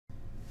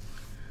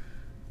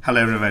Hello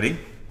everybody.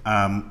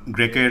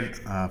 গ্রেকের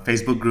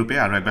Facebook গ্রুপে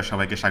আরও একবার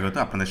সবাইকে স্বাগত।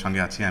 আপনাদের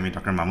সঙ্গে আছি আমি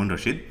ডক্টর মামুন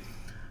রশিদ।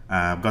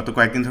 গত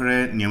কয়েকদিন ধরে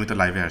নিয়মিত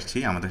লাইভে আসছি।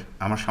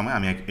 আমার সময়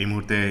আমি এই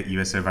মুহূর্তে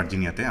ইউএসএ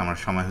ভার্জিনিয়াতে। আমার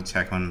সময় হচ্ছে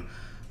এখন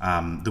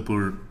দুপুর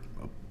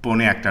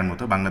 1:45টার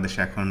মতো। বাংলাদেশে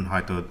এখন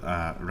হয়তো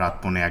রাত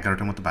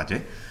 11:30টার মতো বাজে।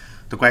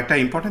 তো কয়েকটা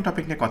ইম্পর্টেন্ট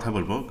টপিক নিয়ে কথা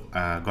বলবো।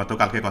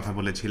 গতকালকে কথা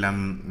বলেছিলাম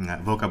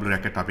ভোকাবুলারি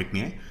একটা টপিক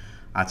নিয়ে।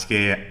 আজকে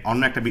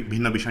অন্য একটা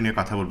ভিন্ন বিষয় নিয়ে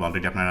কথা বলবো।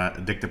 অলরেডি আপনারা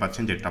দেখতে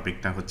পাচ্ছেন যে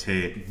টপিকটা হচ্ছে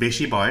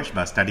বেশি বয়স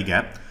বা স্টাডি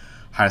গ্যাপ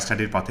হায়ার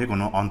স্টাডির পথে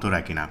কোনো অন্তরা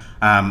কিনা।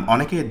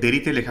 অনেকে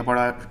দেরিতে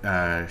লেখাপড়া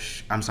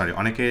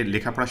অনেকে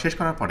লেখাপড়া শেষ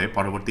করার পরে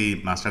পরবর্তী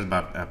মাস্টার্স বা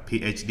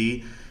পিএইচডি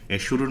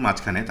এর শুরুর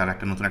মাঝখানে তারা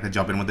একটা নতুন একটা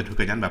জবের মধ্যে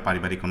ঢুকে যান বা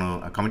পারিবারিক কোনো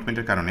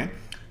কমিটমেন্টের কারণে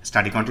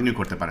স্টাডি কন্টিনিউ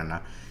করতে পারেন না।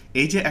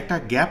 এই যে একটা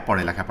গ্যাপ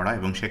পড়ে লেখাপড়া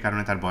এবং সে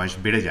কারণে তার বয়স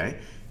বেড়ে যায়,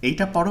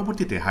 এইটা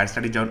পরবর্তীতে হায়ার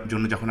স্টাডির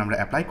জন্য যখন আমরা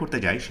অ্যাপ্লাই করতে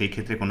যাই সেই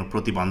ক্ষেত্রে কোনো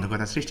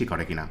প্রতিবন্ধকতা সৃষ্টি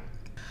করে কিনা।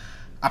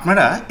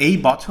 আপনারা এই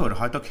বছর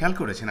হয়তো খেয়াল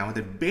করেছেন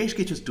আমাদের বেশ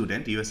কিছু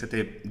স্টুডেন্ট ইউএসএতে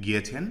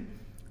গিয়েছেন,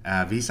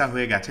 ভিসা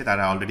হয়ে গেছে,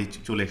 তারা অলরেডি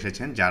চলে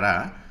এসেছেন, যারা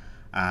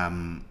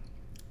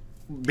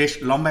বেশ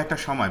লম্বা একটা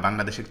সময়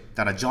বাংলাদেশে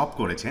তারা জব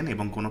করেছেন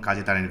এবং কোনো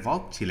কাজে তারা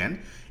ইনভলভ ছিলেন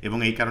এবং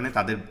এই কারণে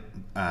তাদের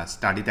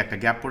স্টাডিতে একটা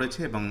গ্যাপ পড়েছে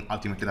এবং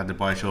আলটিমেটলি তাদের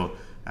বয়সও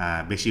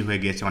বেশি হয়ে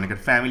গিয়েছে। অনেকের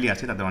ফ্যামিলি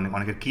আছে, তাদের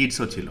অনেকের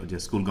কিডসও ছিল, যে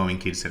স্কুল গোয়িং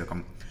কিডস এরকম।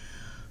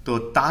 তো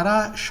তারা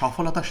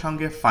সফলতার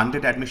সঙ্গে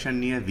ফান্ডেড অ্যাডমিশন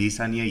নিয়ে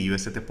ভিসা নিয়ে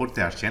ইউএসএতে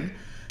পড়তে আসছেন।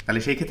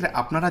 তাহলে সেই ক্ষেত্রে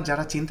আপনারা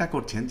যারা চিন্তা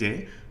করছেন যে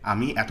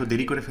আমি এত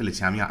দেরি করে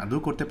ফেলেছি, আমি আদৌ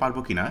করতে পারবো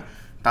কি না,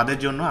 তাদের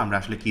জন্য আমরা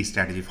আসলে কী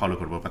স্ট্র্যাটেজি ফলো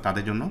করবো বা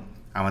তাদের জন্য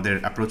আমাদের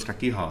অ্যাপ্রোচটা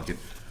কী হওয়া উচিত।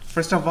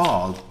 First of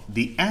all,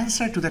 the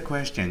answer to the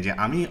question যে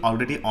আমি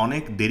অলরেডি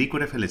অনেক দেরি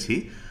করে ফেলেছি,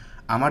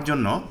 আমার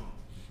জন্য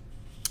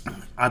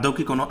আদৌ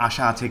কি কোনো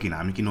আশা আছে কিনা,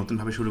 আমি কি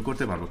নতুনভাবে শুরু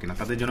করতে পারবো কিনা,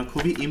 তাদের জন্য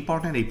খুবই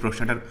ইম্পর্ট্যান্ট এই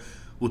প্রশ্নটার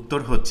উত্তর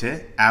হচ্ছে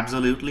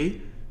অ্যাবসলিউটলি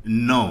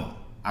নো।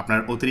 আপনার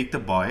অতিরিক্ত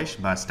বয়স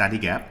বা স্টাডি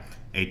গ্যাপ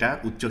এটা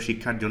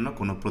উচ্চশিক্ষার জন্য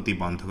কোনো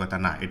প্রতিবন্ধকতা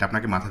না। এটা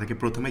আপনাকে মাথা থেকে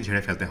প্রথমে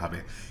ঝেড়ে ফেলতে হবে।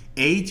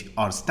 Age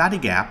or study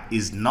gap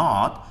is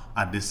not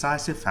a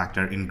decisive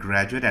factor in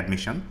graduate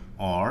admission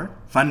or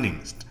funding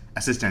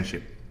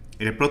assistantship.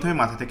 এটা প্রথমে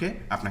মাথা থেকে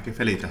আপনাকে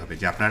ফেলে দিতে হবে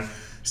যে আপনার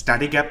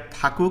স্টাডি গ্যাপ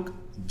থাকুক,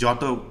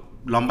 যত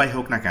লম্বাই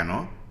হোক না কেন,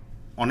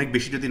 অনেক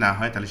বেশি যদি না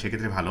হয় তাহলে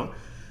সেক্ষেত্রে ভালো।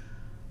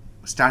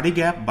 স্টাডি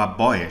গ্যাপ বা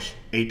বয়স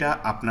এইটা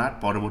আপনার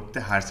পরবর্তীতে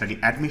হায়ার স্টাডি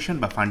অ্যাডমিশন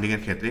বা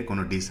ফান্ডিংয়ের ক্ষেত্রে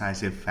কোনো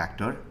ডিসাইসিভ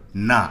ফ্যাক্টর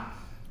না।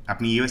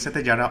 আপনি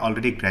ইউএসএতে যারা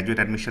অলরেডি গ্র্যাজুয়েট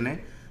অ্যাডমিশনে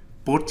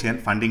পড়ছেন,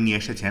 ফান্ডিং নিয়ে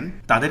এসেছেন,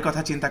 তাদের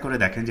কথা চিন্তা করে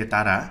দেখেন যে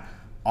তারা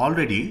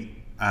অলরেডি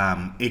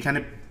এখানে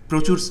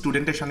প্রচুর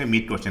স্টুডেন্টের সঙ্গে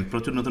মিট করছেন,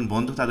 প্রচুর নতুন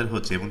বন্ধু তাদের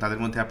হচ্ছে এবং তাদের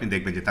মধ্যে আপনি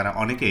দেখবেন যে তারা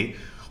অনেকেই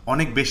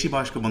অনেক বেশি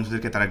বয়স্ক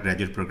বন্ধুদেরকে তারা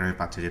গ্র্যাজুয়েট প্রোগ্রামে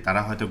পাচ্ছে, যে তারা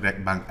হয়তো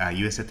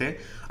ইউএসএতে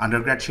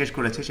আন্ডারগ্র্যাড শেষ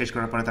করেছে, শেষ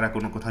করার পরে তারা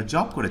কোনো কোথাও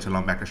জব করেছে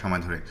লম্বা একটা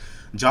সময় ধরে।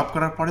 জব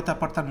করার পরে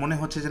তারপর তার মনে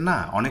হচ্ছে যে না,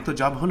 অনেক তো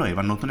জব হলো,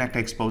 এবার নতুন একটা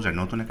এক্সপোজার,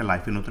 নতুন একটা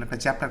লাইফে নতুন একটা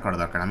চ্যাপ্টার করা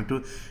দরকার, আমি একটু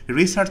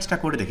রিসার্চটা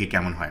করে দেখি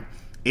কেমন হয়।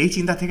 এই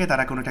চিন্তা থেকে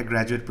তারা কোনো একটা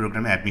গ্র্যাজুয়েট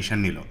প্রোগ্রামে অ্যাডমিশন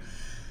নিল।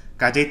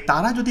 কাজেই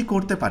তারা যদি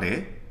করতে পারে,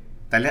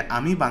 তাহলে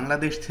আমি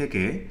বাংলাদেশ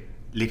থেকে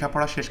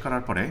লেখাপড়া শেষ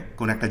করার পরে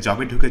কোনো একটা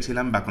জবে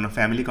ঢুকেছিলাম বা কোনো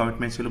ফ্যামিলি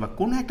কমিটমেন্ট ছিল বা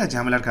কোনো একটা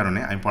ঝামেলার কারণে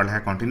আমি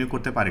পড়ালেখা কন্টিনিউ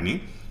করতে পারিনি,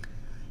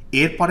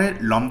 এরপরে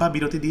লম্বা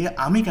বিরতি দিয়ে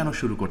আমি কেন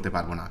শুরু করতে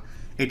পারবো না,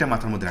 এটা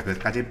মাথার মধ্যে রাখবে।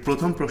 কাজে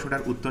প্রথম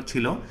প্রশ্নটার উত্তর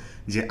ছিল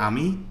যে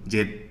আমি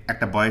যে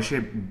একটা বয়সে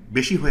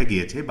বেশি হয়ে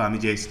গিয়েছে বা আমি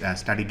যে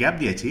স্টাডি গ্যাপ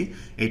দিয়েছি,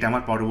 এটা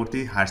আমার পরবর্তী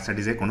হায়ার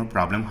স্টাডিজে কোনো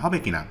প্রবলেম হবে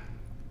কি না।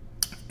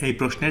 এই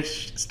প্রশ্নের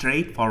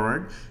স্ট্রেইট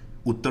ফরওয়ার্ড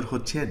উত্তর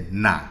হচ্ছে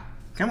না।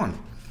 কেমন?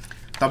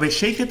 তবে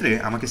সেই ক্ষেত্রে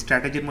আমাকে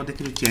স্ট্র্যাটেজির মধ্যে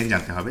কিছু চেঞ্জ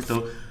আনতে হবে। তো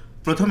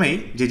প্রথমেই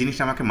যে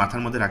জিনিসটা আমাকে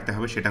মাথার মধ্যে রাখতে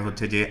হবে সেটা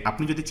হচ্ছে যে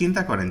আপনি যদি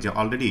চিন্তা করেন যে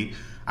অলরেডি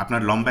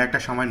আপনার লম্বা একটা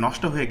সময়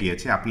নষ্ট হয়ে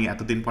গিয়েছে, আপনি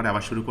এতদিন পরে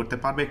আবার শুরু করতে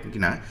পারবেন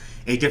কিনা,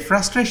 এই যে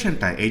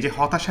ফ্রাস্ট্রেশনটা, এই যে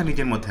হতাশা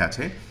নিজের মধ্যে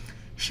আছে,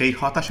 সেই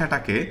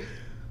হতাশাটাকে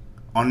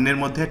অন্যের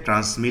মধ্যে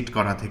ট্রান্সমিট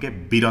করা থেকে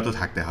বিরত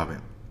থাকতে হবে।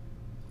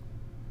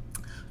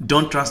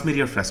 Don't transmit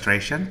your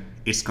frustration,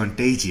 it's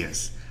contagious.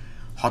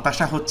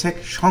 হতাশা হচ্ছে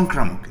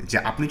সংক্রামক। যে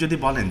আপনি যদি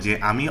বলেন যে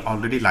আমি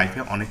অলরেডি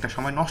লাইফে অনেকটা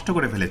সময় নষ্ট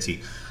করে ফেলেছি,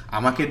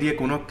 আমাকে দিয়ে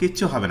কোনো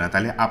কিচ্ছু হবে না,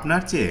 তাহলে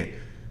আপনার চেয়ে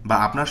বা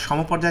আপনার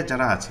সমপর্যায়ে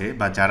যারা আছে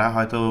বা যারা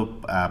হয়তো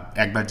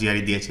একবার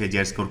জিআরই দিয়েছে,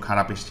 জিআর স্কোর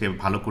খারাপ এসেছে,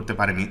 ভালো করতে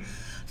পারেনি,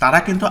 তারা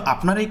কিন্তু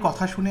আপনার এই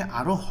কথা শুনে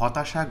আরও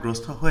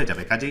হতাশাগ্রস্ত হয়ে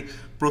যাবে। কাজেই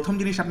প্রথম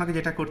জিনিস আপনাকে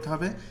যেটা করতে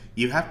হবে,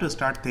 you have to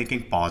start thinking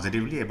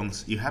positively এবং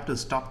you have to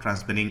stop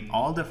transmitting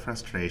all the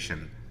frustration.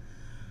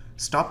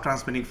 Stop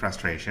transmitting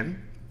frustration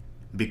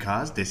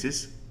because this is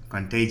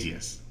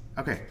contagious.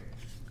 Okay.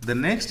 The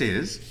next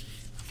is,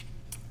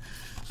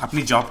 আপনি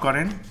জব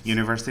করেন,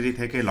 ইউনিভার্সিটি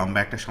থেকে লম্বা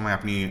একটা সময়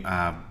আপনি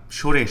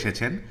সরে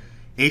এসেছেন।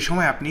 এই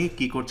সময় আপনি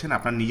কি করছেন,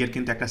 আপনার নিজের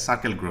কিন্তু একটা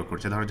সার্কেল গ্রো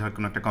করছে। ধরো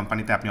কোনো একটা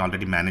কোম্পানিতে আপনি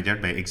অলরেডি ম্যানেজার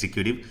বা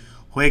এক্সিকিউটিভ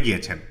হয়ে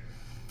গিয়েছেন,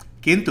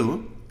 কিন্তু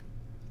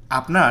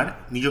আপনার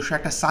নিজস্ব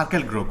একটা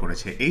সার্কেল গ্রো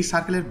করেছে। এই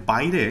সার্কেলের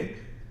বাইরে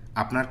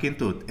আপনার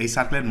কিন্তু, এই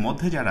সার্কেলের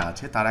মধ্যে যারা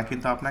আছে তারা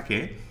কিন্তু আপনাকে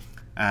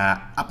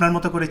আপনার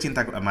মতো করে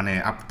চিন্তা মানে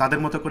তাদের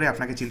মতো করে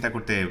আপনাকে চিন্তা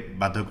করতে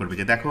বাধ্য করবে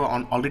যে দেখো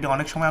অলরেডি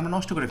অনেক সময় আমরা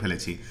নষ্ট করে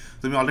ফেলেছি,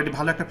 তুমি অলরেডি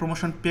ভালো একটা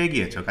প্রমোশন পেয়ে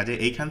গিয়েছো, কাজে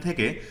এইখান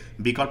থেকে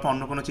বিকল্প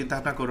অন্য কোনো চিন্তা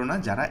ভাবনা করো না।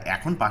 যারা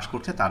এখন পাস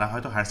করছে তারা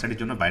হয়তো হায়ার স্টাডির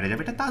জন্য বাইরে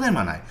যাবে, এটা তাদের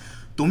মানায়।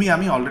 তুমি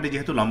আমি অলরেডি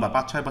যেহেতু লম্বা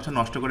 5-6 বছর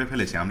নষ্ট করে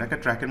ফেলেছি, আমরা একটা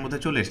ট্র্যাকের মধ্যে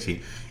চলে এসেছি,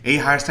 এই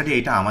হায়ার স্টাডি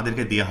এইটা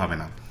আমাদেরকে দিয়ে হবে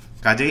না।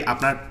 কাজেই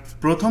আপনার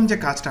প্রথম যে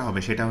কাজটা হবে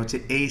সেটা হচ্ছে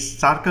এই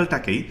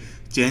সার্কেলটাকেই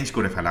চেঞ্জ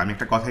করে ফেলা। আমি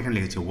একটা কথা এখানে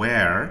লিখেছি,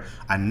 wire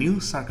a new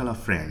circle of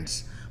friends.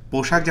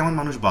 পোশাক যেমন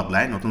মানুষ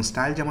বদলায়, নতুন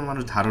স্টাইল যেমন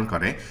মানুষ ধারণ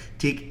করে,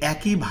 ঠিক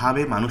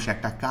একইভাবে মানুষ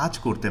একটা কাজ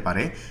করতে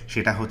পারে,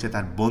 সেটা হচ্ছে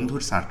তার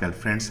বন্ধুর সার্কেল,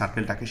 ফ্রেন্ড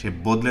সার্কেলটাকে সে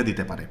বদলে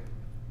দিতে পারে।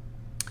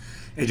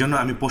 এই জন্য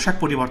আমি পোশাক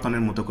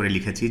পরিবর্তনের মতো করে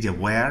লিখেছি যে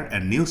wire a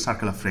new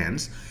circle of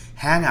friends,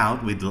 hang out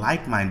with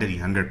like minded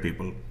younger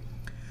people.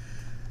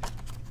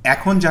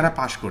 এখন যারা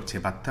পাশ করছে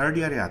বা থার্ড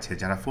ইয়ারে আছে,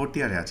 যারা ফোর্থ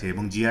ইয়ারে আছে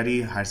এবং জিআরই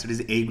হায়ার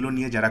স্টাডিজ এইগুলো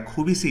নিয়ে যারা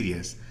খুবই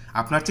সিরিয়াস,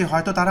 আপনার চেয়ে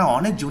হয়তো তারা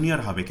অনেক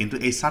জুনিয়র হবে, কিন্তু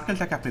এই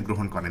সার্কেলটাকে আপনি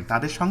গ্রহণ করেন,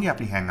 তাদের সঙ্গে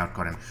আপনি হ্যাং আউট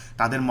করেন,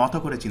 তাদের মতো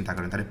করে চিন্তা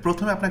করেন। তাহলে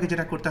প্রথমে আপনাকে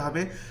যেটা করতে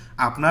হবে,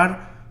 আপনার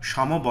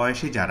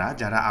সমবয়সী যারা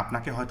যারা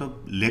আপনাকে হয়তো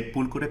লেগ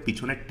পুল করে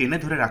পিছনে টেনে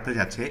ধরে রাখতে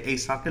যাচ্ছে, এই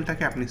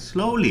সার্কেলটাকে আপনি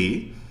স্লোলি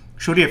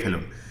সরিয়ে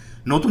ফেলুন,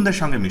 নতুনদের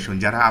সঙ্গে মিশুন,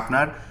 যারা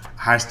আপনার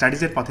হায়ার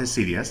স্টাডিজের পথে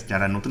সিরিয়াস,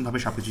 যারা নতুনভাবে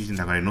সব কিছু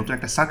চিন্তা করে, নতুন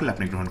একটা সার্কেল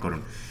আপনি গ্রহণ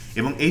করুন।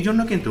 এবং এই জন্য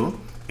কিন্তু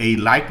এই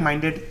লাইক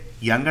মাইন্ডেড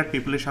ইয়াঙ্গার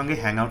পিপলের সঙ্গে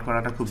হ্যাং আউট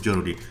করাটা খুব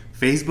জরুরি।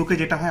 ফেসবুকে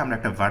যেটা হয়, আমরা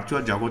একটা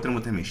ভার্চুয়াল জগতের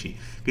মধ্যে মিশি,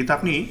 কিন্তু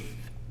আপনি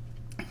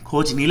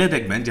খোঁজ নিলে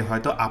দেখবেন যে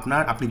হয়তো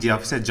আপনি যে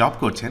অফিসে জব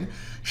করছেন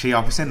সেই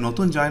অফিসে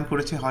নতুন জয়েন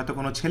করেছে হয়তো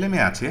কোনো ছেলে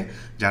মেয়ে আছে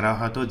যারা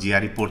হয়তো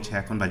জিআরই পড়ছে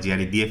এখন বা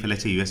জিআরই দিয়ে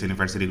ফেলেছে, ইউএস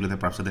ইউনিভার্সিটিগুলোতে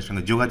প্রফেসরদের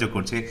সঙ্গে যোগাযোগ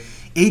করছে।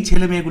 এই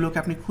ছেলে মেয়েগুলোকে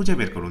আপনি খুঁজে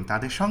বের করুন,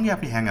 তাদের সঙ্গে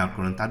আপনি হ্যাং আউট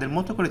করুন, তাদের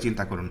মতো করে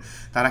চিন্তা করুন,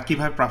 তারা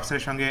কীভাবে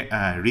প্রফেসরের সঙ্গে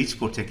রিচ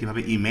করছে,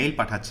 কীভাবে ইমেইল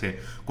পাঠাচ্ছে,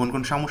 কোন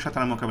কোন সমস্যা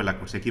তারা মোকাবেলা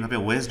করছে, কীভাবে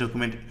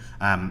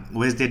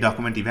ওয়েস্ট ডে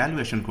ডকুমেন্ট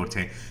ইভ্যালুয়েশন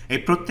করছে, এই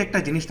প্রত্যেকটা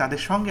জিনিস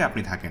তাদের সঙ্গে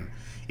আপনি থাকেন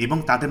এবং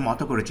তাদের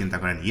মতো করে চিন্তা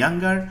করেন।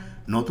 ইয়াঙ্গার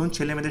নতুন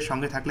ছেলেমেয়েদের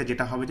সঙ্গে থাকলে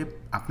যেটা হবে যে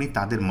আপনি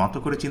তাদের মতো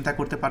করে চিন্তা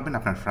করতে পারবেন,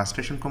 আপনার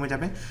ফ্রাস্ট্রেশন কমে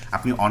যাবে,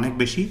 আপনি অনেক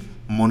বেশি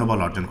মনোবল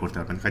অর্জন করতে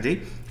পারবেন। কাজেই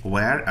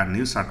wire R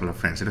new circle of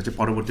friends, এটা হচ্ছে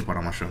পরবর্তী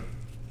পরামর্শ।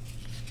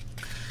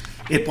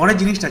 এর পরের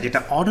জিনিসটা যেটা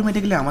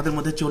অটোমেটিক্যালি আমাদের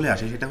মধ্যে চলে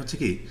আসে সেটা হচ্ছে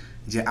কি,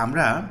 যে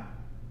আমরা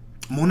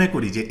মনে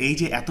করি যে এই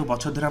যে এত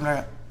বছর ধরে আমরা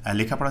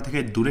লেখাপড়া থেকে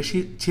দূরে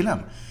ছিলাম,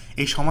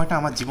 এই সময়টা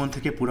আমার জীবন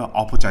থেকে পুরো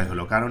অপচয়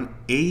হলো, কারণ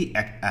এই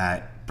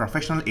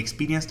প্রফেশনাল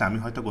এক্সপিরিয়েন্সটা আমি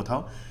হয়তো কোথাও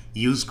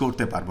ইউজ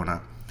করতে পারবো না।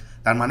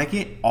 তার মানে কি,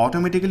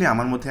 অটোমেটিক্যালি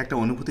আমার মধ্যে একটা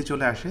অনুভূতি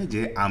চলে আসে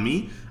যে আমি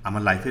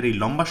আমার লাইফের এই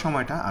লম্বা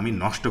সময়টা আমি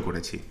নষ্ট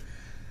করেছি।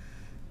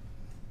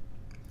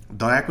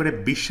 দয়া করে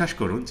বিশ্বাস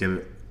করুন যে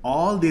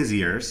all these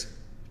years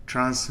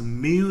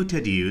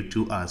transmuted you to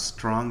a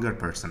stronger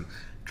person.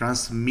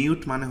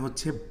 ট্রান্সমিউট মানে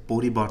হচ্ছে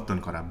পরিবর্তন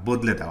করা,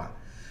 বদলে দেওয়া।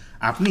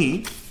 আপনি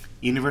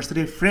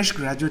ইউনিভার্সিটির ফ্রেশ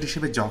গ্র্যাজুয়েট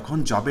হিসেবে যখন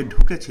জবে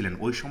ঢুকেছিলেন,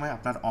 ওই সময়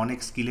আপনার অনেক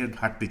স্কিলের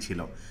ঘাটতি ছিল,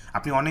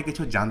 আপনি অনেক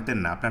কিছু জানতেন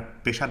না, আপনার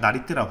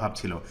পেশাদারিত্বের অভাব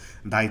ছিল,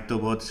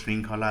 দায়িত্ববোধ,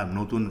 শৃঙ্খলা,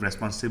 নতুন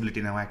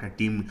রেসপন্সিবিলিটি নেওয়া, একটা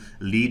টিম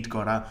লিড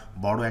করা,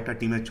 বড় একটা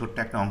টিমের ছোট্ট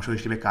একটা অংশ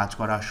হিসেবে কাজ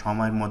করা,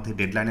 সময়ের মধ্যে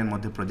ডেডলাইনের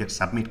মধ্যে প্রজেক্ট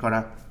সাবমিট করা,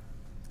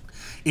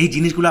 এই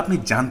জিনিসগুলো আপনি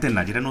জানতেন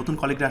না, যেটা নতুন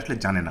কলিগরা আসলে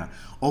জানে না।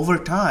 ওভার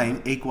টাইম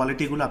এই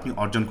কোয়ালিটিগুলো আপনি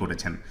অর্জন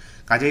করেছেন।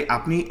 কাজেই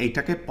আপনি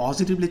এইটাকে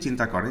পজিটিভলি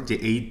চিন্তা করেন যে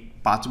এই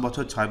 5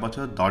 বছর, 6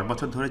 বছর, 10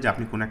 বছর ধরে যে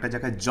আপনি কোনো একটা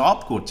জায়গায় জব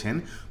করছেন,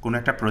 কোনো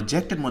একটা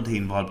প্রজেক্টের মধ্যে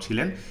ইনভলভ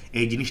ছিলেন,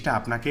 এই জিনিসটা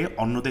আপনাকে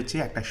অন্যদের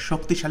চেয়ে একটা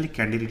শক্তিশালী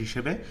ক্যান্ডিডেট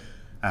হিসেবে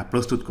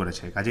প্রস্তুত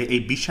করেছে। কাজে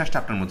এই বিশ্বাসটা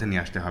আপনার মধ্যে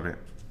নিয়ে আসতে হবে।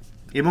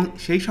 এবং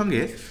সেই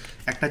সঙ্গে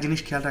একটা জিনিস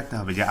খেয়াল রাখতে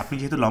হবে যে আপনি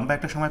যেহেতু লম্বা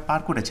একটা সময়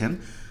পার করেছেন,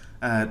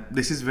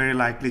 দিস ইজ ভেরি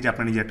লাইকলি যে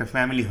আপনার নিজের একটা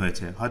ফ্যামিলি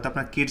হয়েছে, হয়তো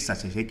আপনার কিডস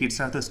আছে, সেই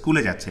কিডসরা হয়তো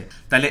স্কুলে যাচ্ছে।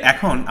 তাহলে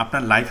এখন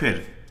আপনার লাইফের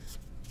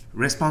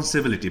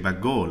রেসপন্সিবিলিটি বা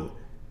গোল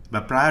বা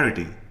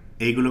প্রায়োরিটি,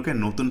 এইগুলোকে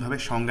নতুনভাবে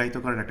সংজ্ঞায়িত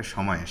করার একটা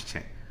সময় এসছে।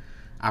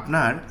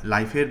 আপনার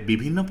লাইফের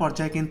বিভিন্ন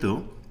পর্যায়ে কিন্তু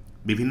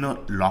বিভিন্ন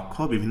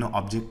লক্ষ্য, বিভিন্ন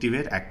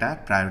অবজেক্টিভের একটা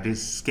প্রায়োরিটি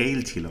স্কেল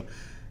ছিল।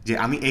 যে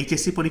আমি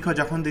এইচএসসি পরীক্ষা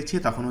যখন দিচ্ছি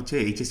তখন হচ্ছে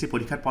এইচএসসি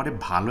পরীক্ষার পরে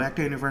ভালো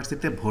একটা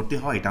ইউনিভার্সিটিতে ভর্তি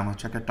হওয়া, এটা আমার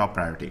হচ্ছে একটা টপ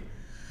প্রায়োরিটি।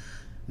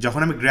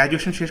 যখন আমি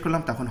গ্র্যাজুয়েশন শেষ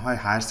করলাম তখন হয়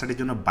হায়ার স্টাডির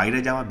জন্য বাইরে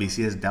যাওয়া,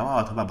 বিসিএস দেওয়া,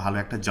 অথবা ভালো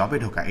একটা জবে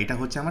ঢোকা, এটা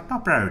হচ্ছে আমার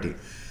টপ প্রায়োরিটি।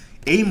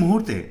 এই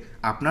মুহূর্তে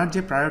আপনার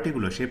যে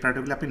প্রায়োরিটিগুলো, সেই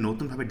প্রায়োরিটিগুলো আপনি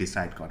নতুনভাবে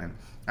ডিসাইড করেন,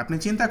 আপনি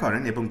চিন্তা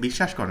করেন এবং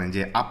বিশ্বাস করেন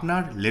যে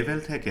আপনার লেভেল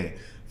থেকে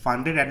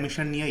ফান্ডেড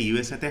অ্যাডমিশন নিয়ে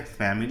ইউএসএতে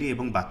ফ্যামিলি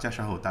এবং বাচ্চা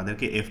সহ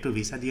তাদেরকে F2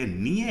 ভিসা দিয়ে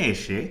নিয়ে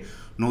এসে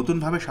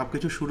নতুনভাবে সব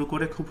কিছু শুরু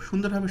করে খুব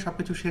সুন্দরভাবে সব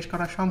কিছু শেষ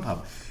করা সম্ভব।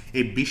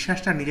 এই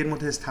বিশ্বাসটা নিজের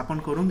মধ্যে স্থাপন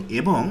করুন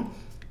এবং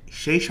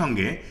সেই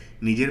সঙ্গে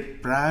নিজের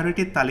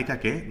প্রায়োরিটির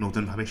তালিকাকে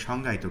নতুনভাবে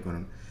সংজ্ঞায়িত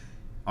করুন,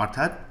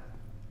 অর্থাৎ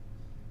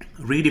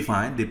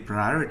redefine the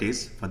priorities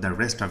for the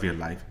rest of your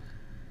life.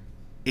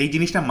 এই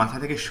জিনিসটা মাথা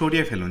থেকে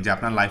সরিয়ে ফেলুন যে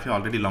আপনার লাইফে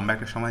অলরেডি লম্বা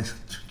একটা সময়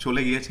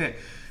চলে গিয়েছে,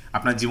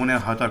 আপনার জীবনে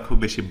হয়তো আর খুব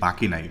বেশি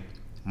বাকি নাই।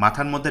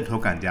 মাথার মধ্যে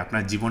ঢোকান যে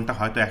আপনার জীবনটা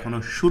হয়তো এখনও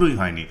শুরুই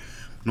হয়নি,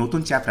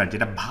 নতুন চ্যাপ্টার,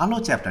 যেটা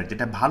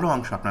ভালো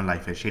অংশ আপনার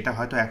লাইফে, সেটা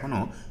হয়তো এখনও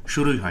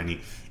শুরুই হয়নি।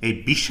 এই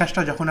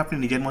বিশ্বাসটা যখন আপনি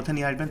নিজের মধ্যে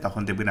নিয়ে আসবেন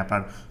তখন দেখবেন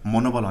আপনার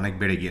মনোবল অনেক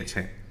বেড়ে গিয়েছে।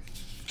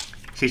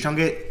 সেই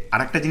সঙ্গে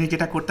আরেকটা জিনিস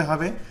যেটা করতে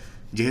হবে,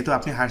 যেহেতু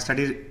আপনি হায়ার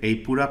স্টাডির এই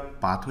পুরো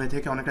পাথওয়ে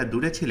থেকে অনেকটা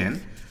দূরে ছিলেন,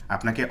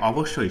 আপনাকে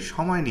অবশ্যই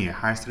সময় নিয়ে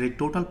হায়ার স্টাডির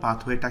টোটাল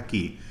পাথওয়েটা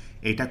কী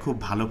এটা খুব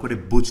ভালো করে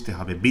বুঝতে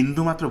হবে,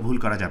 বিন্দুমাত্র ভুল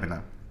করা যাবে না।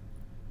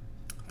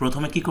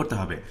 প্রথমে কি করতে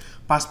হবে?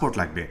 পাসপোর্ট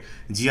লাগবে,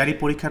 জিআরই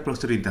পরীক্ষার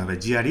প্রস্তুতি নিতে হবে,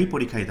 জিআরই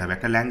পরীক্ষা দিতে হবে,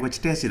 একটা ল্যাঙ্গুয়েজ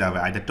টেস্ট দিতে হবে,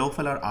 আইদার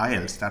টোফেল আর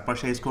আইএলস, তারপর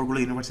সেই স্কোরগুলো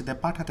ইউনিভার্সিটিতে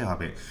পাঠাতে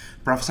হবে,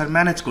 প্রফেসর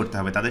ম্যানেজ করতে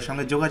হবে, তাদের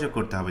সঙ্গে যোগাযোগ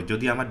করতে হবে।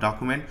 যদি আমার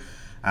ডকুমেন্ট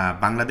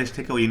বাংলাদেশ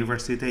থেকে ওই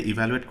ইউনিভার্সিটিতে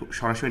ইভ্যালুয়েট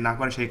সরাসরি না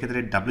করে, সেই ক্ষেত্রে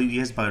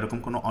WES বা এরকম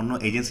কোনো অন্য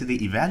এজেন্সিতে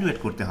ইভ্যালুয়েট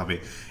করতে হবে।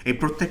 এই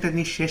প্রত্যেকটা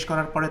জিনিস শেষ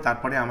করার পরে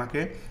তারপরে আমাকে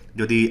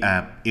যদি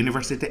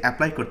ইউনিভার্সিটিতে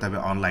অ্যাপ্লাই করতে হবে,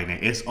 অনলাইনে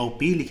SOP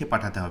লিখে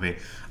পাঠাতে হবে,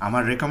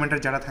 আমার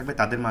রেকমেন্ডার যারা থাকবে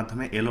তাদের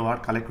মাধ্যমে LOR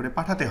কালেক্ট করে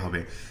পাঠাতে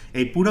হবে।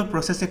 এই পুরো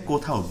প্রসেসে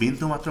কোথাও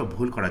বিন্দুমাত্র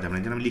ভুল করা যাবে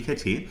না। যেন আমি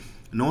লিখেছি,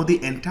 no the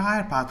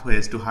entire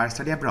pathways two higher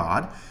study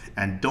abroad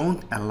and don't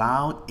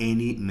allow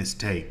any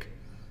mistake.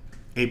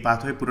 এই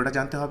পাথওয়ে পুরোটা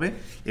জানতে হবে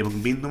এবং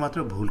বিন্দুমাত্র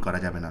ভুল করা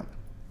যাবে না।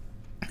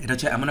 এটা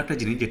হচ্ছে এমন একটা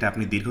জিনিস যেটা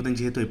আপনি দীর্ঘদিন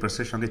যেহেতু এই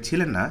প্রসেসের সঙ্গে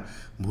ছিলেন না,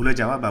 ভুলে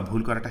যাওয়া বা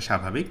ভুল করাটা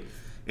স্বাভাবিক।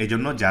 এই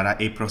জন্য যারা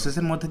এই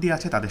প্রসেসের মধ্যে দিয়ে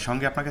আছে তাদের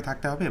সঙ্গে আপনাকে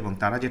থাকতে হবে এবং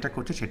তারা যেটা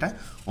করছে সেটা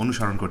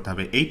অনুসরণ করতে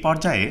হবে। এই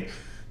পর্যায়ে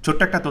ছোট্ট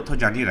একটা তথ্য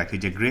জানিয়ে রাখি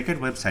যে গ্রেকের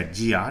website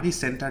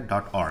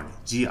GREcenter.org,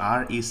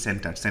 GRE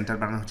centre, centre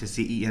বানানো হচ্ছে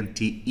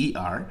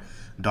CENTER.org।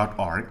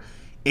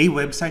 এই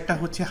ওয়েবসাইটটা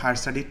হচ্ছে হায়ার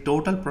স্টাডির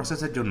টোটাল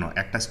প্রসেসের জন্য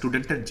একটা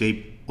স্টুডেন্টের যেই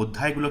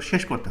অধ্যায়গুলো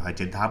শেষ করতে হয়,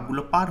 যে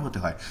ধাপগুলো পার হতে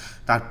হয়,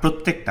 তার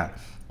প্রত্যেকটা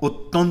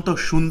অত্যন্ত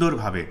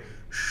সুন্দরভাবে,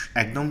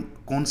 একদম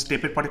কোন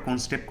স্টেপের পরে কোন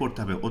স্টেপ করতে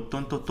হবে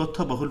অত্যন্ত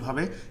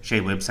তথ্যবহুলভাবে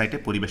সেই ওয়েবসাইটে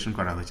পরিবেশন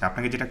করা হয়েছে।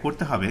 আপনাকে যেটা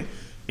করতে হবে,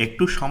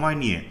 একটু সময়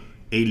নিয়ে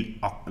এই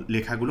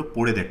লেখাগুলো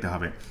পড়ে দেখতে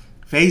হবে।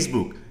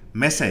 ফেসবুক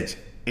মেসেজ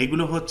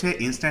এগুলো হচ্ছে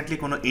ইনস্ট্যান্টলি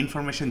কোনো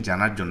ইনফরমেশন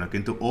জানার জন্য,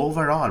 কিন্তু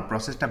ওভারঅল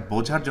প্রসেসটা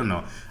বোঝার জন্য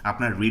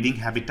আপনার রিডিং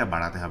হ্যাবিটটা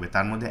বাড়াতে হবে।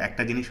 তার মধ্যে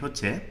একটা জিনিস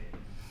হচ্ছে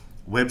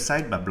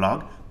ওয়েবসাইট বা ব্লগ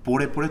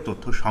পড়ে পড়ে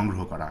তথ্য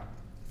সংগ্রহ করা।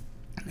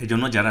 এই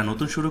জন্য যারা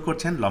নতুন শুরু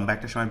করছেন, লম্বা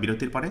একটা সময়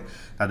বিরতির পরে,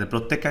 তাদের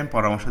প্রত্যেককে আমি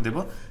পরামর্শ দেব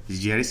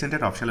GRE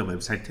সেন্টার অফিসিয়াল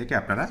ওয়েবসাইট থেকে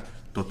আপনারা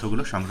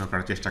তথ্যগুলো সংগ্রহ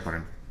করার চেষ্টা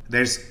করেন।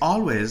 There is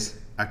always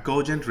a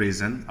কোজেন্ট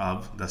reason of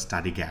the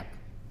study gap.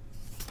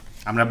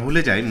 আমরা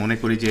ভুলে যাই, মনে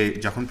করি যে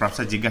যখন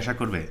প্রফেসর জিজ্ঞাসা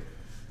করবে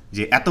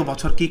যে এত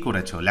বছর কি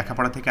করেছো,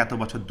 লেখাপড়া থেকে এত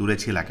বছর দূরে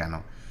ছিলা কেন,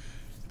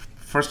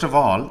 ফার্স্ট অফ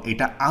অল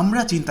এটা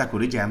আমরা চিন্তা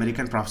করি যে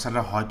আমেরিকান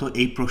প্রফেসররা হয়তো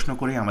এই প্রশ্ন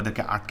করেই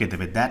আমাদেরকে আটকে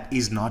দেবে। That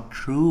is not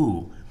true.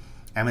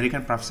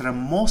 American প্রফেসররা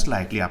most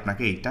likely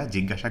আপনাকে এইটা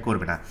জিজ্ঞাসা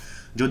করবে না।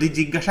 যদি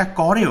জিজ্ঞাসা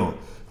করেও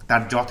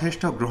তার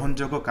যথেষ্ট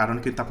গ্রহণযোগ্য কারণ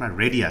কিন্তু আপনার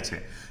রেডি আছে।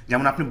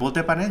 যেমন আপনি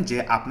বলতে পারেন যে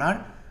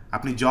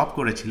আপনি জব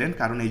করেছিলেন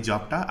কারণ এই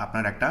জবটা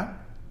আপনার একটা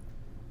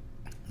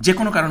যে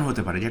কোনো কারণ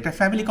হতে পারে, যে একটা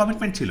ফ্যামিলি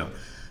কমিটমেন্ট ছিল,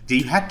 যে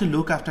you had to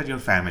look after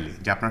your family,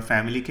 যে আপনার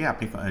ফ্যামিলিকে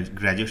আপনি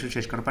গ্র্যাজুয়েশন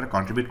শেষ করার পরে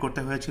কন্ট্রিবিউট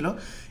করতে হয়েছিল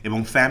এবং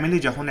ফ্যামিলি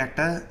যখন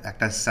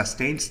একটা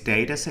সাস্টেইন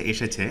স্টেটাসে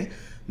এসেছে,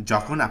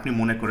 যখন আপনি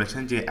মনে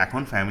করেছেন যে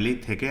এখন ফ্যামিলি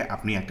থেকে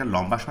আপনি একটা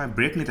লম্বা সময়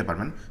ব্রেক নিতে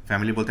পারবেন,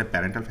 ফ্যামিলি বলতে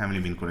প্যারেন্টাল ফ্যামিলি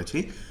মিন করেছি,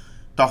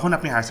 তখন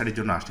আপনি হায়ার স্টাডির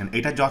জন্য আসছেন।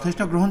 এটা যথেষ্ট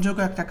গ্রহণযোগ্য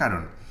একটা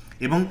কারণ।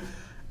 এবং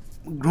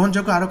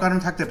গ্রহণযোগ্য আরও কারণ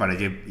থাকতে পারে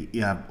যে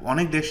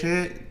অনেক দেশে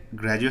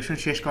গ্র্যাজুয়েশন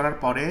শেষ করার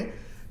পরে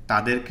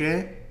তাদেরকে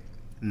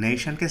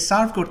নেশনকে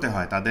সার্ভ করতে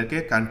হয়, তাদেরকে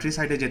কান্ট্রি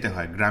সাইডে যেতে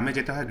হয়, গ্রামে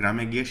যেতে হয়,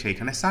 গ্রামে গিয়ে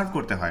সেইখানে সার্ভ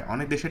করতে হয়।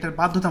 অনেক দেশে এটা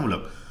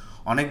বাধ্যতামূলক,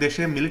 অনেক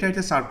দেশে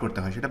মিলিটারিতে সার্ভ করতে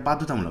হয়, সেটা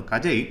বাধ্যতামূলক।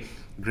 কাজেই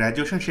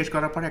গ্র্যাজুয়েশন শেষ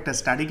করার পরে একটা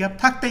স্টাডি গ্যাপ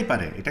থাকতেই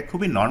পারে, এটা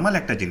খুবই নর্মাল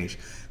একটা জিনিস।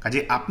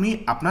 কাজেই আপনি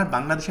আপনার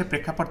বাংলাদেশের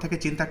প্রেক্ষাপট থেকে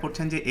চিন্তা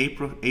করছেন যে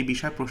এই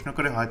বিষয়ে প্রশ্ন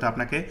করে হয়তো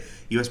আপনাকে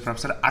US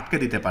প্রফেসর আটকে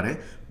দিতে পারে,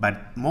 but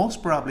most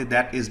probably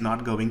that is not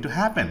going to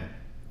happen.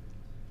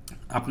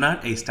 আপনার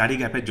এই স্টাডি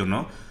গ্যাপের জন্য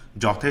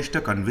যথেষ্ট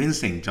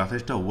কনভিন্সিং,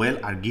 যথেষ্ট ওয়েল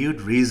আর্গিউড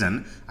রিজন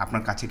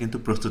আপনার কাছে কিন্তু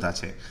প্রস্তুত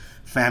আছে।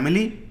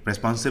 ফ্যামিলি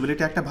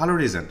রেসপন্সিবিলিটি একটা ভালো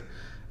রিজন,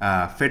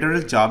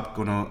 ফেডারেল জব,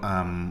 কোনো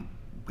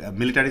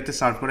মিলিটারিতে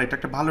সার্ভ করা, এটা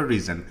একটা ভালো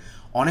রিজন।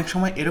 অনেক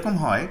সময় এরকম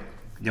হয়,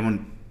 যেমন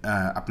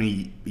আপনি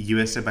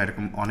USA বা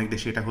এরকম অনেক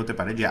দেশে এটা হতে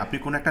পারে যে আপনি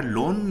কোনো একটা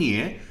লোন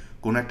নিয়ে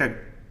কোনো একটা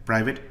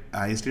প্রাইভেট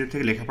ইনস্টিটিউট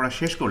থেকে লেখাপড়া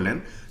শেষ করলেন,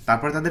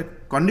 তারপরে তাদের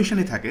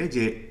কন্ডিশনই থাকে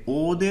যে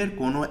ওদের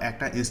কোনো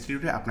একটা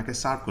ইনস্টিটিউটে আপনাকে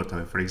সার্ভ করতে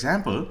হবে। ফর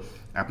এক্সাম্পল,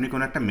 আপনি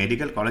কোনো একটা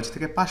মেডিকেল কলেজ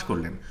থেকে পাশ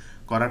করলেন,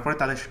 করার পরে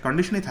তাদের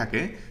কন্ডিশনই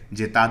থাকে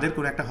যে তাদের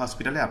কোনো একটা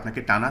হসপিটালে আপনাকে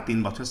টানা 3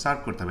 বছর সার্ভ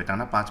করতে হবে,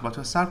 টানা 5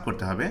 বছর সার্ভ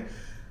করতে হবে,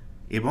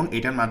 এবং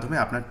এটার মাধ্যমে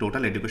আপনার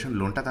টোটাল এডুকেশন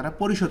লোনটা তারা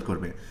পরিশোধ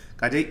করবে।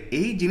 কাজেই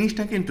এই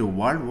জিনিসটা কিন্তু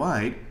ওয়ার্ল্ড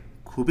ওয়াইড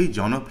খুবই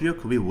জনপ্রিয়,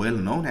 খুবই ওয়েল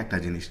নোন একটা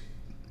জিনিস,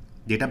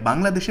 যেটা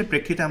বাংলাদেশের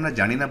প্রেক্ষিতে আমরা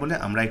জানি না বলে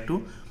আমরা একটু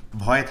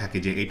ভয়ে থাকি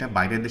যে এটা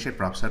বাইরের দেশের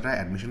প্রফেসররা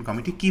অ্যাডমিশন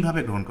কমিটি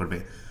কীভাবে গ্রহণ করবে।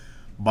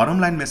 বটম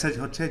লাইন মেসেজ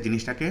হচ্ছে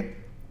জিনিসটাকে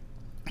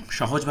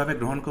সহজভাবে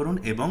গ্রহণ করুন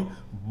এবং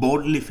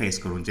বোল্ডলি ফেস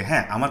করুন যে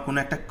হ্যাঁ, আমার কোনো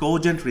একটা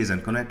কোজেন্ট রিজন,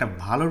 কোনো একটা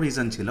ভালো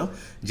রিজন ছিল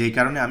যেই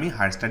কারণে আমি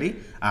হায়ার স্টাডি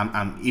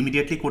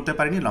ইমিডিয়েটলি করতে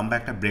পারিনি, লম্বা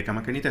একটা ব্রেক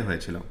আমাকে নিতে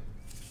হয়েছিল।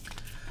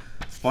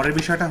 পরের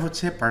বিষয়টা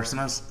হচ্ছে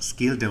পার্সোনাল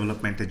স্কিল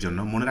ডেভেলপমেন্টের জন্য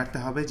মনে রাখতে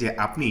হবে যে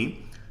আপনি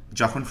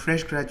যখন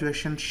ফ্রেশ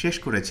গ্র্যাজুয়েশন শেষ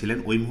করেছিলেন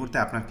ওই মুহূর্তে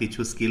আপনার কিছু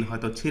স্কিল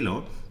হয়তো ছিল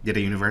যেটা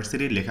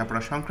ইউনিভার্সিটির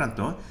লেখাপড়া সংক্রান্ত,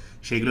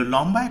 সেইগুলো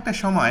লম্বা একটা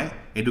সময়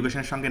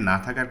এডুকেশনের সঙ্গে না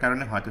থাকার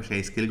কারণে হয়তো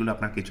সেই স্কিলগুলো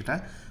আপনার কিছুটা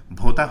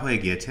ভোঁতা হয়ে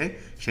গিয়েছে।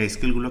 সেই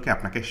স্কিলগুলোকে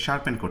আপনাকে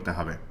শার্পেন করতে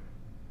হবে।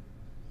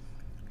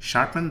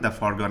 sharpen the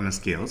forgotten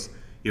skills,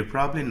 you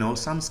probably know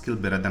some skill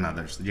better than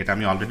others, যেটা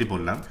আমি অলরেডি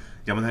বললাম।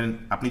 যেমন ধরেন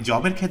আপনি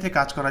জবের ক্ষেত্রে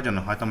কাজ করার জন্য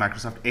হয়তো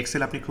মাইক্রোসফট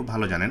এক্সেল আপনি খুব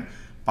ভালো জানেন,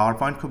 পাওয়ার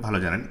পয়েন্ট খুব ভালো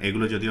জানেন,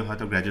 এগুলো যদিও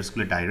হয়তো গ্র্যাজুয়েট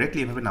স্কুলে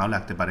ডাইরেক্টলি এভাবে নাও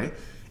লাগতে পারে।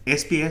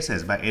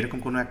 এসপিএসএস বা এরকম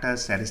কোনো একটা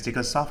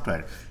স্ট্যাটিস্টিক্যাল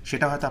সফটওয়্যার,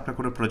 সেটা হয়তো আপনার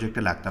কোনো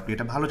প্রজেক্টে লাগতো, আপনি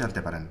এটা ভালো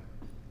জানতে পারেন।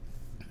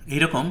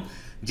 এইরকম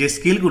যে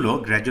স্কিলগুলো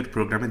গ্র্যাজুয়েট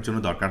প্রোগ্রামের জন্য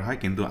দরকার হয়,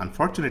 কিন্তু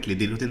আনফর্চুনেটলি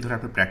দীর্ঘদিন ধরে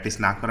আপনি প্র্যাকটিস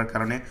না করার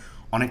কারণে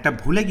অনেকটা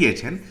ভুলে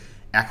গিয়েছেন,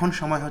 এখন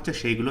সময় হচ্ছে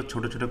সেইগুলো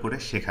ছোট ছোট করে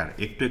শেখার,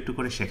 একটু একটু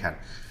করে শেখার।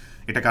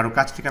 এটা কারো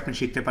কাছ থেকে আপনি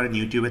শিখতে পারেন,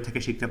 ইউটিউবে থেকে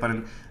শিখতে পারেন,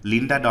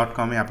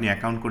 linda.com-এ আপনি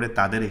অ্যাকাউন্ট করে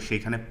তাদের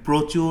সেইখানে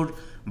প্রচুর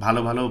ভালো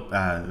ভালো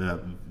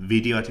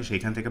ভিডিও আছে,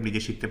 সেইখান থেকে আপনি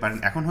নিজে শিখতে পারেন।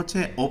 এখন হচ্ছে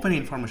ওপেন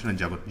ইনফরমেশনের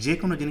জগৎ, যে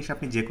কোনো জিনিস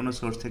আপনি যে কোনো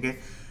সোর্স থেকে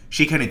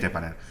শিখে নিতে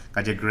পারেন।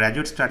 কাজে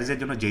গ্র্যাজুয়েট স্টাডিজের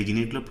জন্য যেই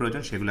জিনিসগুলো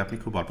প্রয়োজন সেগুলো আপনি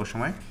খুব অল্প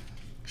সময়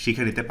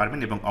শিখে নিতে পারবেন,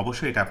 এবং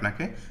অবশ্যই এটা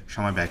আপনাকে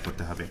সময় ব্যয়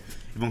করতে হবে।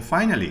 এবং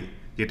ফাইনালি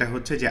যেটা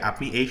হচ্ছে যে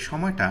আপনি এই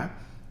সময়টা,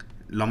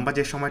 লম্বা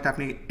যে সময়টা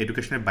আপনি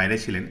এডুকেশনের বাইরে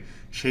ছিলেন,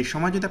 সেই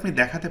সময় যদি আপনি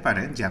দেখাতে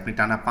পারেন যে আপনি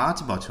টানা 5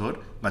 বছর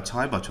বা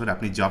 6 বছর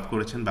আপনি জব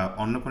করেছেন বা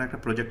অন্য কোনো একটা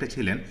প্রজেক্টে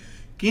ছিলেন,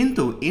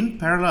 কিন্তু ইন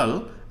প্যারালাল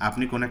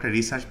আপনি কোনো একটা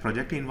রিসার্চ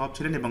প্রজেক্টে ইনভলভ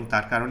ছিলেন এবং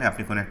তার কারণে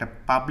আপনি কোনো একটা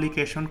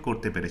পাবলিকেশন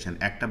করতে পেরেছেন,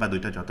 একটা বা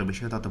দুইটা, যত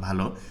বেশি হয় তত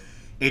ভালো।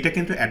 এটা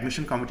কিন্তু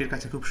অ্যাডমিশন কমিটির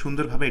কাছে খুব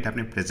সুন্দরভাবে এটা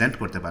আপনি প্রেজেন্ট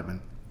করতে পারবেন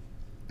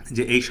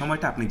যে এই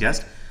সময়টা আপনি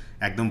জাস্ট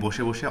একদম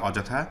বসে বসে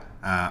অযথা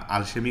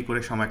আলসেমি করে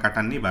সময়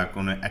কাটাননি, বা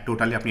কোনো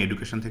টোটালি আপনি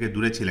এডুকেশন থেকে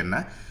দূরে ছিলেন না,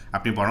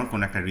 আপনি বরং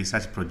কোনো একটা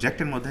রিসার্চ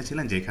প্রজেক্টের মধ্যে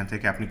ছিলেন যেখান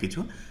থেকে আপনি কিছু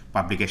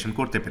পাবলিকেশন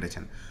করতে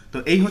পেরেছেন। তো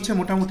এই হচ্ছে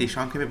মোটামুটি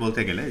সংক্ষেপে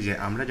বলতে গেলে যে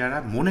আমরা যারা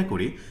মনে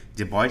করি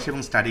যে বয়স এবং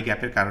স্টাডি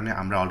গ্যাপের কারণে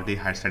আমরা অলরেডি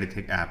হায়ার স্টাডি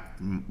থেকে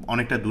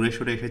অনেকটা দূরে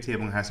সরে এসেছি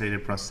এবং হায়ার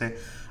স্টাডির প্রসেসে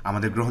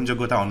আমাদের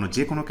গ্রহণযোগ্যতা অন্য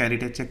যে কোনো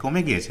ক্যান্ডিডেটের চেয়ে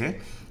কমে গিয়েছে,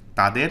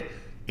 তাদের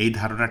এই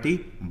ধারণাটি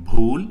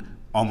ভুল,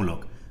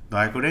 অমূলক।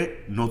 দয়া করে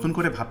নতুন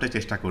করে ভাবতে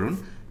চেষ্টা করুন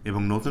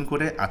এবং নতুন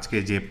করে আজকে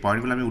যে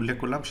পয়েন্টগুলো আমি উল্লেখ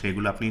করলাম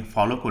সেগুলো আপনি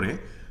ফলো করে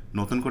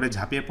নতুন করে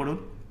ঝাঁপিয়ে পড়ুন।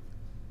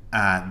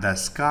 The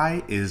sky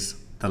is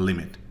the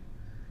limit.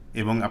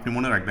 এবং আপনি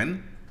মনে রাখবেন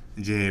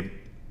যে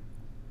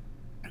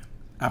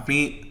আপনি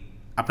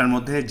আপনার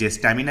মধ্যে যে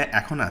স্ট্যামিনা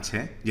এখন আছে,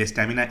 যে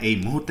স্ট্যামিনা এই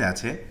মুহূর্তে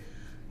আছে,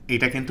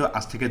 এটা কিন্তু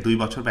আজ থেকে 2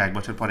 বছর বা 1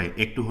 বছর পরে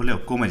একটু হলেও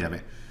কমে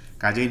যাবে।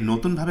 কাজেই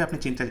নতুনভাবে আপনি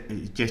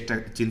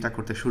চিন্তা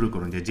করতে শুরু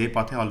করুন যে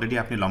পথে অলরেডি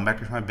আপনি লম্বা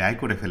একটা সময় ব্যয়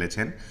করে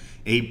ফেলেছেন,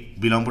 এই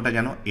বিলম্বটা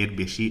যেন এর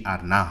বেশি আর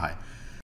না হয়।